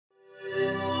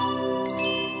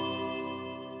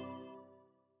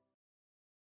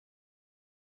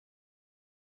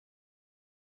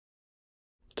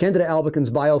Candida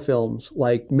albicans biofilms,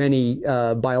 like many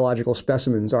biological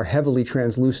specimens, are heavily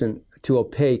translucent to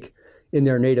opaque in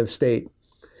their native state.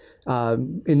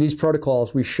 In these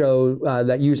protocols, we show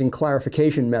that using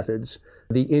clarification methods,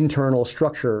 the internal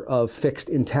structure of fixed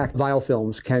intact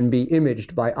biofilms can be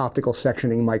imaged by optical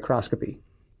sectioning microscopy.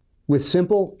 With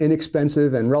simple,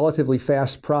 inexpensive, and relatively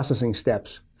fast processing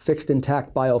steps, fixed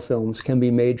intact biofilms can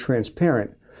be made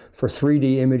transparent for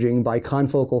 3D imaging by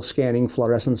confocal scanning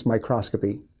fluorescence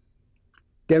microscopy.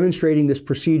 Demonstrating this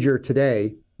procedure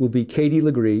today will be Katie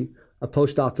Lagree, a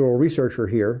postdoctoral researcher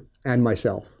here, and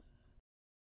myself.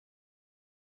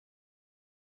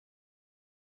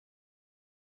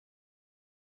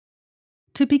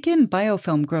 To begin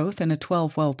biofilm growth in a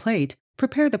 12-well plate,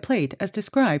 prepare the plate as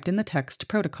described in the text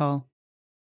protocol.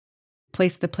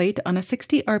 Place the plate on a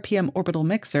 60 rpm orbital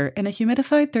mixer in a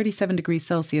humidified 37 degrees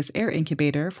Celsius air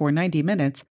incubator for 90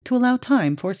 minutes to allow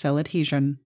time for cell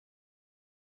adhesion.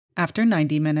 After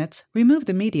 90 minutes, remove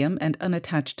the medium and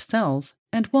unattached cells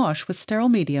and wash with sterile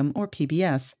medium or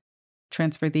PBS.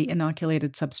 Transfer the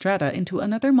inoculated substrata into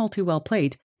another multi-well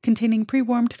plate containing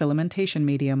pre-warmed filamentation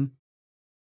medium.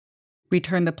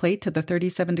 Return the plate to the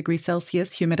 37 degrees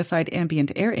Celsius humidified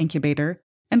ambient air incubator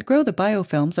and grow the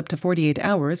biofilms up to 48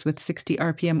 hours with 60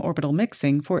 rpm orbital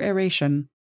mixing for aeration.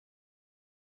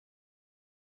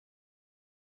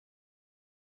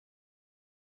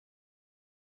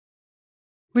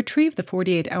 Retrieve the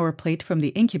 48-hour plate from the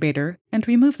incubator and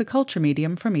remove the culture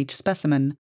medium from each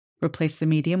specimen. Replace the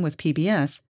medium with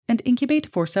PBS and incubate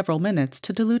for several minutes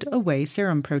to dilute away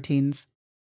serum proteins.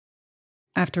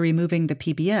 After removing the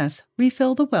PBS,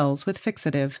 refill the wells with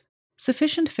fixative.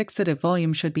 Sufficient fixative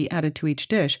volume should be added to each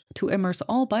dish to immerse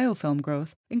all biofilm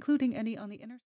growth, including any on the inner